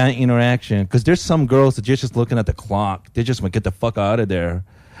the fan interaction. Because there's some girls that just looking at the clock. They just want to get the fuck out of there.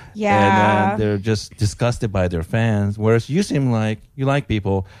 Yeah. And they're just disgusted by their fans. Whereas you seem like you like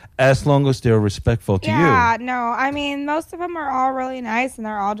people as long as they're respectful to you. Yeah, no. I mean, most of them are all really nice and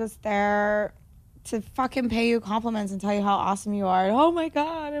they're all just there to fucking pay you compliments and tell you how awesome you are. Oh my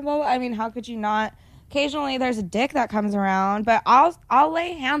God. And blah, blah. I mean, how could you not? Occasionally there's a dick that comes around, but I'll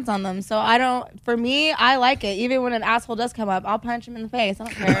lay hands on them. So for me, I like it. Even when an asshole does come up, I'll punch him in the face. I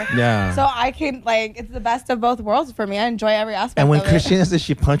don't care. Yeah. So I can, it's the best of both worlds for me. I enjoy every aspect And when of it. Christina says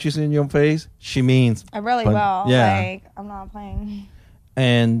she punches in your face, she means. I really will. Yeah. I'm not playing.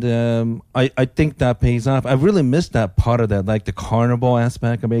 And I think that pays off. I really missed that part of that, like the carnival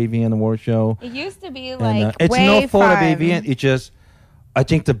aspect of AVN Award Show. It used to be And, it's way no fault of fun. AVN. It just, I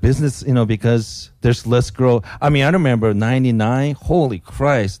think the business, because there's less girls. I mean, I remember 99. Holy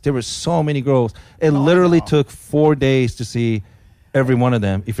Christ, there were so many girls. It literally took 4 days to see every one of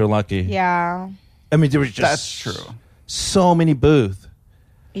them, if you're lucky. Yeah. I mean, there was just That's true. so many booths.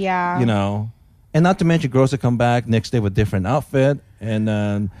 Yeah. And not to mention girls that come back next day with different outfit. And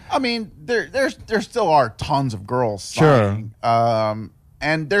I mean, there still are tons of girls Sure. signing.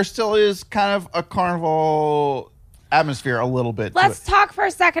 And there still is kind of a carnival atmosphere a little bit. Let's talk for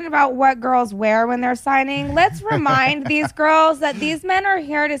a second about what girls wear when they're signing. Let's remind these girls that these men are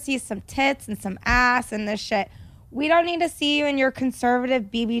here to see some tits and some ass and this shit. We don't need to see you in your conservative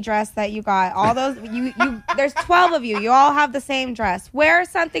BB dress that you got. All those you there's 12 of you. You all have the same dress. Wear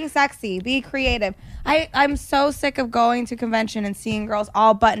something sexy. Be creative. I'm so sick of going to convention and seeing girls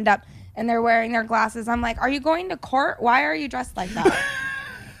all buttoned up and they're wearing their glasses. I'm like, are you going to court? Why are you dressed like that?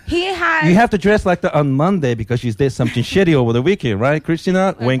 You have to dress like that on Monday because you did something shitty over the weekend, right,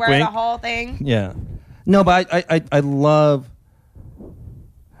 Christina? Wink, wear wink. the whole thing. Yeah. No, but I love.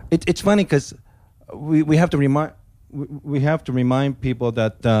 It's funny because we have to remind people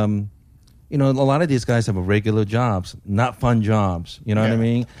that a lot of these guys have regular jobs, not fun jobs. You know what I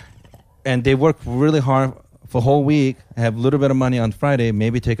mean? And they work really hard for a whole week, have a little bit of money on Friday,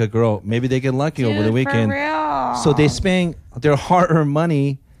 maybe take a girl, maybe they get lucky over the weekend. For real. So they spend their hard-earned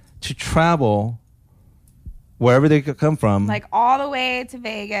money to travel wherever they could come from. Like all the way to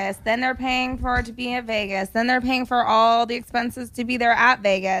Vegas. Then they're paying for to be at Vegas. Then they're paying for all the expenses to be there at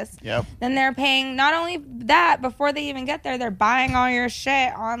Vegas. Yep. Then they're paying not only that, before they even get there, they're buying all your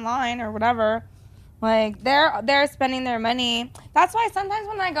shit online or whatever. Like they're spending their money. That's why sometimes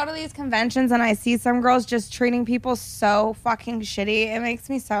when I go to these conventions and I see some girls just treating people so fucking shitty, it makes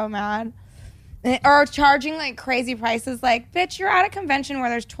me so mad. Or charging like crazy prices. Like, bitch, you're at a convention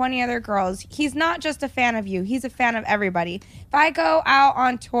where there's 20 other girls. He's not just a fan of you. He's a fan of everybody. If I go out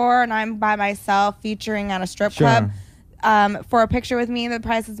on tour and I'm by myself featuring at a strip club for a picture with me, the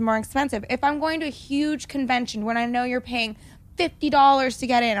price is more expensive. If I'm going to a huge convention when I know you're paying $50 to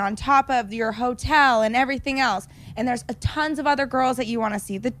get in on top of your hotel and everything else, and there's tons of other girls that you want to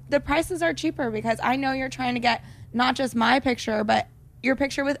see, the prices are cheaper because I know you're trying to get not just my picture, but your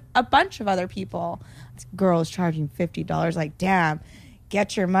picture with a bunch of other people. Girls charging $50. Like, damn,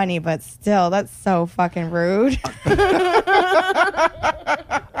 get your money, but still, that's so fucking rude.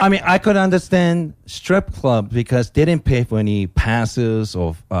 I mean, I could understand strip clubs because they didn't pay for any passes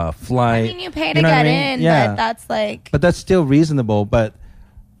or flight. I mean, you pay to know what get I mean? in, Yeah. but that's like... But that's still reasonable. But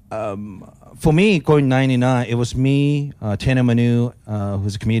for me, going 99, it was me, Tana Manu,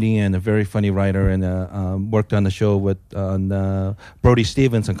 who's a comedian and a very funny writer, and worked on the show with Brody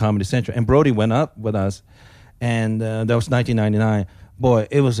Stevens on Comedy Central. And Brody went up with us, and that was 1999. Boy,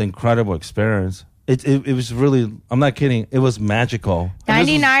 it was an incredible experience. It was really, I'm not kidding, it was magical.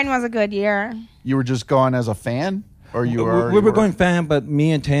 99 was a good year. You were just going as a fan? Or you were? We were going fan, but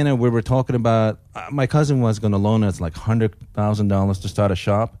me and Tana, we were talking about, my cousin was going to loan us like $100,000 to start a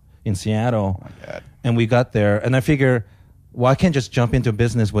shop in Seattle. Oh my God. And we got there, and I figure well, I can't just jump into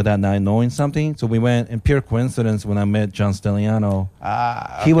business without not knowing something. So we went, and pure coincidence, when I met John Stelliano,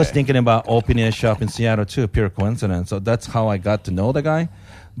 he was thinking about opening a shop in Seattle too, pure coincidence. So that's how I got to know the guy.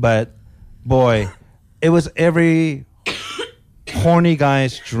 But boy, it was every horny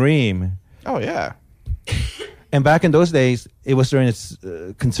guy's dream. Oh, yeah. And back in those days, it was during its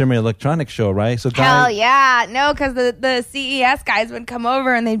Consumer Electronics Show, right? So hell yeah. No, because the CES guys would come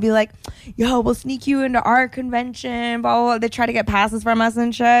over and they'd be like, yo, we'll sneak you into our convention, blah, blah, blah. They try to get passes from us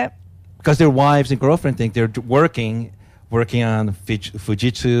and shit. Because their wives and girlfriend think they're working on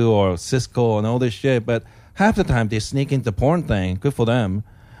Fujitsu or Cisco and all this shit. But half the time, they sneak into porn thing. Good for them.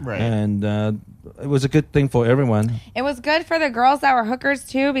 Right. And it was a good thing for everyone. It was good for the girls that were hookers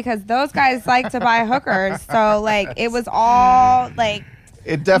too, because those guys like to buy hookers. So like it was all like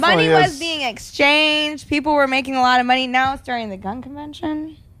It definitely money is. was being exchanged. People were making a lot of money. Now it's during the gun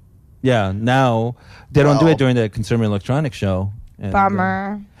convention. Yeah, now they don't do Well- it during the Consumer Electronics Show. And,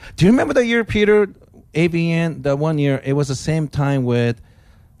 Bummer. do you remember the year, Peter, AVN, that one year, it was the same time with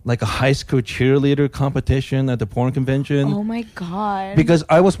like a high school cheerleader competition at the porn convention? Oh my god. Because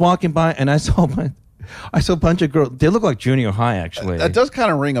I was walking by and I saw a bunch of girls. They look like junior high, actually. That does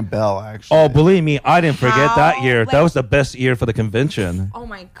kind of ring a bell, actually. Oh, believe me, I didn't forget How? that year. That Like- was the best year for the convention. Oh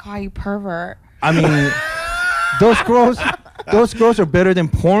my god, you pervert. I mean, those girls are better than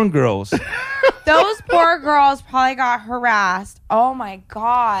porn girls. Those poor girls probably got harassed. Oh my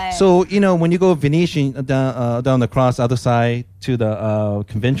god. So, when you go Venetian down across the other side to the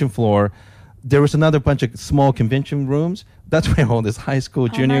convention floor, there was another bunch of small convention rooms. That's where all this high school,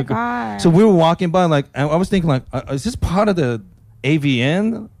 junior. God. So we were walking by, like, and I was thinking, like, is this part of the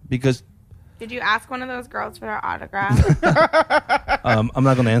AVN? Because Did you ask one of those girls for their autograph? I'm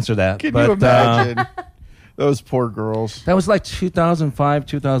not going to answer that. Can but you imagine? Those poor girls. that was like 2005,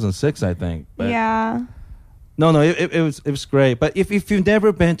 2006, I think. But yeah. No, it was great. But if you've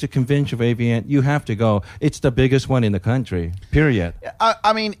never been to convention of AVN, you have to go. It's the biggest one in the country. Period.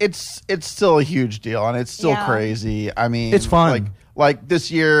 I mean, it's still a huge deal, and it's still Yeah. crazy. I mean, It's fun. Like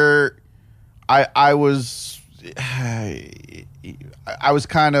this year, I was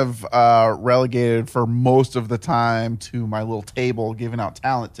kind of relegated for most of the time to my little table giving out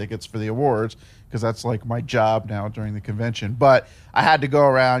talent tickets for the awards, because that's like my job now during the convention. But I had to go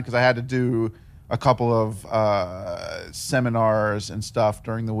around because I had to do a couple of seminars and stuff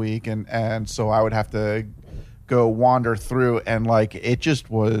during the week, and so I would have to go wander through, and like it just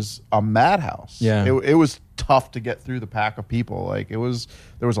was a madhouse. Yeah. It was tough to get through the pack of people. Like there was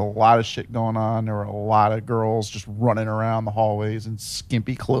a lot of shit going on. There were a lot of girls just running around the hallways in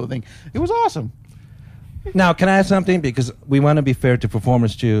skimpy clothing. It was awesome. Now, can I add something? Because we want to be fair to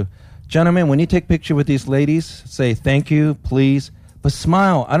performers too. Gentlemen, when you take picture with these ladies, say thank you, please, but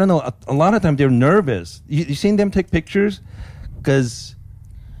smile. I don't know. A lot of times they're nervous. You seen them take pictures? Because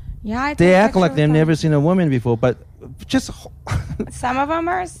Yeah, they act like they've never seen a woman before, but just Some of them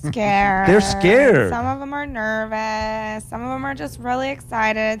are scared. They're scared. Some of them are nervous. Some of them are just really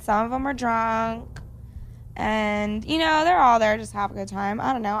excited. Some of them are drunk. And, they're all there just have a good time.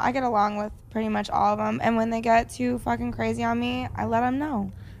 I don't know. I get along with pretty much all of them. And when they get too fucking crazy on me, I let them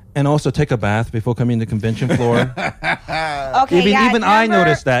know. and also take a bath before coming to the convention floor. Okay, Even I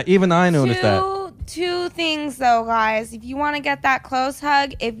noticed that. Even I noticed that. Two things though, guys. If you want to get that close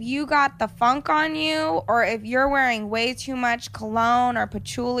hug, if you got the funk on you, or if you're wearing way too much cologne or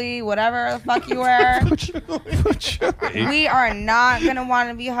patchouli, whatever the fuck you wear, we are not gonna want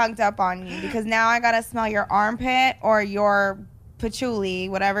to be hugged up on you, because now I gotta smell your armpit or your patchouli,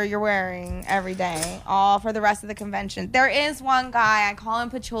 whatever you're wearing every day, all for the rest of the convention. There is one guy, I call him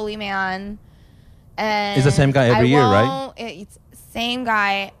Patchouli Man, and It's the same guy every year, right? won't- It's same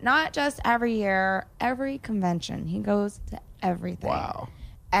guy, not just every year, every convention. He goes to everything. Wow.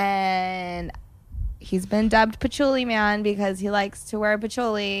 And he's been dubbed Patchouli Man because he likes to wear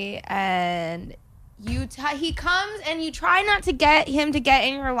patchouli. And he comes and you try not to get him to get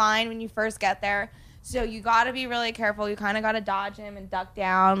in your line when you first get there. So you got to be really careful. You kind of got to dodge him and duck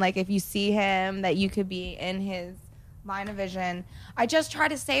down. Like if you see him, that you could be in his line of vision. I just try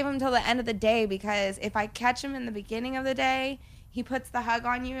to save him till the end of the day, because if I catch him in the beginning of the day, he puts the hug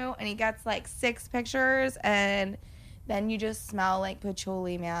on you and he gets like 6 pictures, and then you just smell like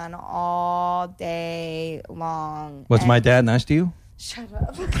Patchouli Man all day long. Was And- my dad nice to you? Shut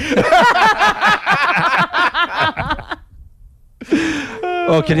up.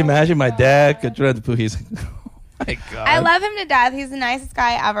 Oh, can you imagine my dad could try to put his... my God. I love him to death. He's the nicest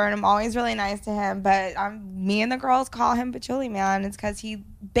guy ever, and I'm always really nice to him. But me and the girls call him Patchouli Man. It's because he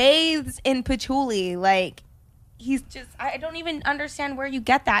bathes in patchouli. Like, he's just... I don't even understand where you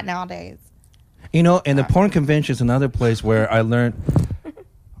get that nowadays. You know, and the porn convention is another place where I learned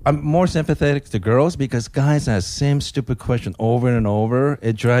I'm more sympathetic to girls because guys ask same stupid question over and over.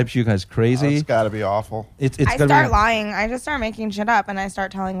 It drives you guys crazy. It's got to be awful. I start lying. I just start making shit up and I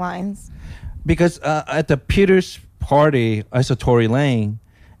start telling lies. Because at the Peters party, I saw Tory Lane,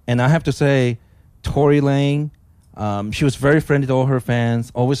 and I have to say, Tory Lane, she was very friendly to all her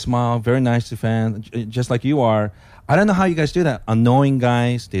fans, always smile, very nice to fans, just like you are. I don't know how you guys do that. Annoying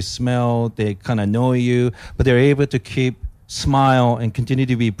guys, they smell, they kind of annoy you, but they're able to keep smile and continue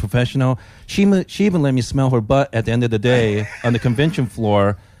to be professional. She even let me smell her butt at the end of the day on the convention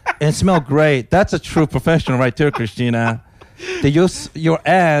floor, and it smelled great. That's a true professional right there, Christina. Your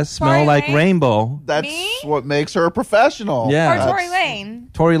ass smell Tory like Lane? rainbow. That's Me? what makes her a professional. Yeah. Or Tory Lane.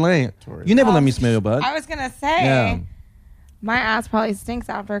 Tory Lane. You never let me smell your butt. I was gonna say, Yeah. my ass probably stinks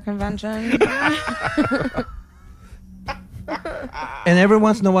after a convention. And every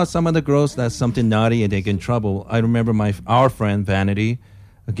once in a while, some of the girls that's something naughty and they get in trouble. I remember our friend Vanity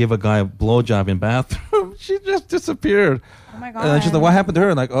give a guy a blowjob in bathroom. She just disappeared. Oh my god! And she's like, "What happened to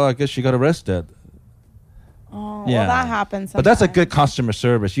her?" Like, "Oh, I guess she got arrested." Oh, Yeah. well, that happens. But that's a sometimes. good customer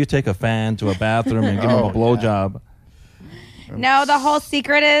service. You take a fan to a bathroom and give him a blowjob. No, the whole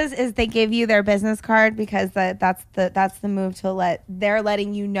secret is they give you their business card because that's the move to they're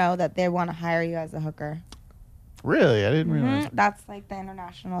letting you know that they want to hire you as a hooker. Really? I didn't realize. That's like the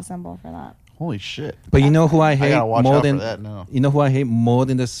international symbol for that. Holy shit. But you know who I hate gotta watch more out than for that now. you know who I hate more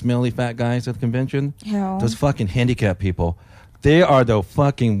than the smelly fat guys at the convention? Who? Those fucking handicapped people. They are the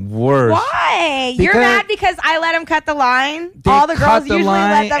fucking worst. Why? You're Because- mad because I let him cut the line? They All the girls cut the usually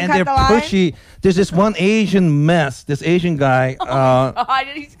line let them and cut they're the line? pushy. There's this one Asian mess. This Asian guy. Oh,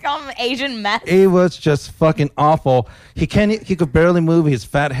 did he call him Asian mess? It was just fucking awful. He could barely move his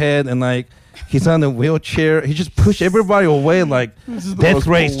fat head and like he's on the wheelchair. He just pushed everybody away like is the Death most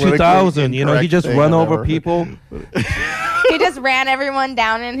Race politically 2000. You know, he incorrect just thing run I've over ever people. He just ran everyone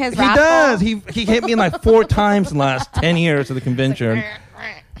down in his He rascal. does. He hit me like 4 times in the last 10 years of the convention.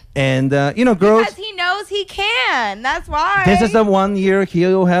 And you know, girls. Because he knows he can. That's why. This is the one year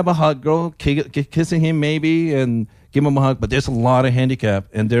he'll have a hot girl kissing him maybe and give him a hug. But there's a lot of handicap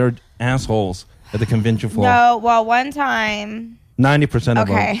and they're assholes at the convention floor. No, well, one time. 90% of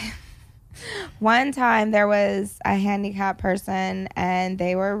Okay. them. One time there was a handicapped person and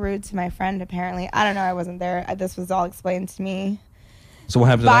they were rude to my friend apparently. I don't know, I wasn't there. This was all explained to me So what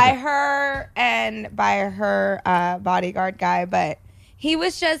happens? by her and by her bodyguard guy, but he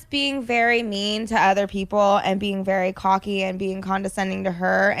was just being very mean to other people and being very cocky and being condescending to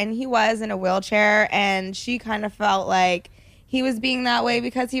her, and he was in a wheelchair and she kind of felt like he was being that way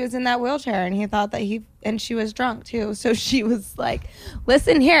because he was in that wheelchair and he thought that and she was drunk too. So she was like,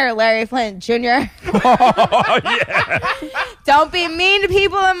 listen here, Larry Flint Jr. Oh, yeah. Don't be mean to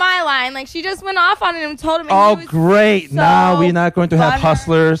people in my line. Like she just went off on him and told him. And Oh, he was great. so Now we're not going to have buttered.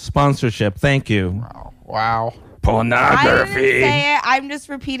 Hustler sponsorship. Thank you. Wow. I didn't Pornography. say it. I'm just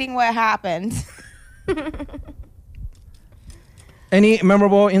repeating what happened. Any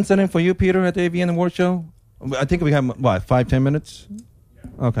memorable incident for you, Peter, at the AVN Award Show? I think we have, 5-10 minutes?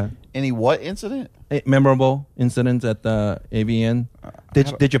 Okay. Any what incident? Memorable incidents at the AVN?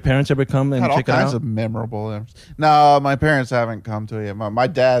 Did your parents ever come and Had all check it kinds out? of memorable. No, my parents haven't come to it yet. My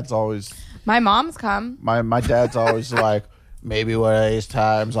dad's always My mom's come. my dad's always like, maybe one of these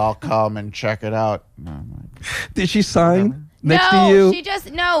times I'll come and check it out. No, I'm like, Did she sign next no, to you? she just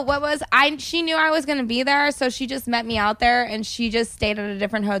she knew I was gonna be there, so she just met me out there and she just stayed at a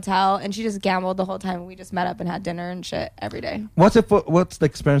different hotel and she just gambled the whole time. We just met up and had dinner and shit every day. What's the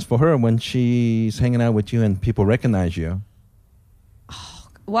experience for her when she's hanging out with you and people recognize you?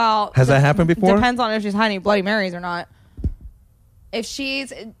 Well, Has that happened before? Depends on if she's had any Bloody Marys or not. If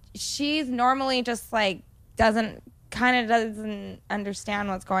she's normally just like doesn't understand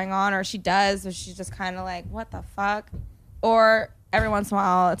what's going on, or she does, or she's just kind of like, what the fuck? Or every once in a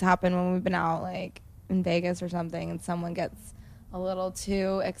while it's happened when we've been out like in Vegas or something and someone gets a little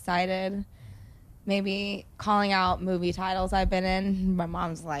too excited, maybe calling out movie titles I've been in. My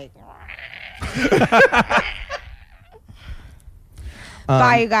mom's like,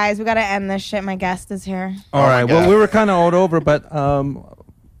 bye you guys, we gotta end this shit. My guest is here. All right. God. Well, we were kind of all over, but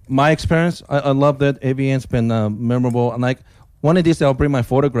my experience, I love that AVN's been memorable. And like one of these, I'll bring my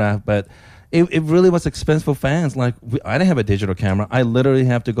photograph, but it really was expensive for fans. Like I didn't have a digital camera. I literally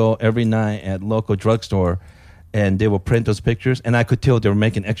have to go every night at local drugstore, and they will print those pictures, and I could tell they were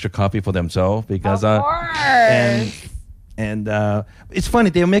making extra copy for themselves because Of course. and it's funny,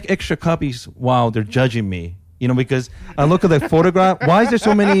 they'll make extra copies while they're judging me. You know, because I look at the photograph. Why is there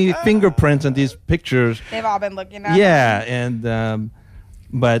so many fingerprints on these pictures? They've all been looking at Yeah, and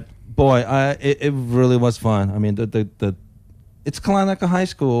but boy, it really was fun. I mean, the it's kind of like a high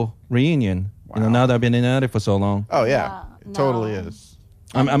school reunion. You know, now that I've been in it for so long. Oh yeah, it no. totally is.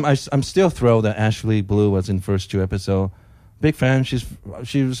 I'm still thrilled that Ashley Blue was in first 2 episodes. Big fan.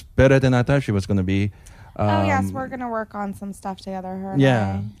 She was better than I thought she was going to be. Oh yes, we're gonna work on some stuff together. Her and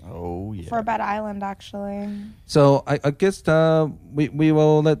Yeah. I, Oh yeah. for Bed Island actually. So I guess we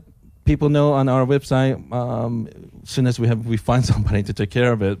will let people know on our website as soon as we find somebody to take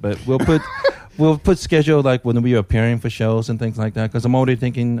care of it. But we'll put schedule like when we are appearing for shows and things like that. Because I'm already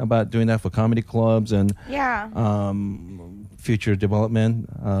thinking about doing that for comedy clubs and future development.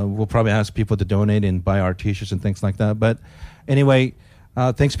 We'll probably ask people to donate and buy our T-shirts and things like that. But anyway.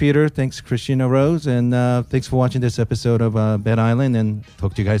 Thanks, Peter. Thanks, Christina Rose. And thanks for watching this episode of Bed Island. And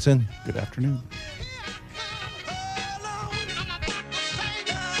talk to you guys soon. Good afternoon.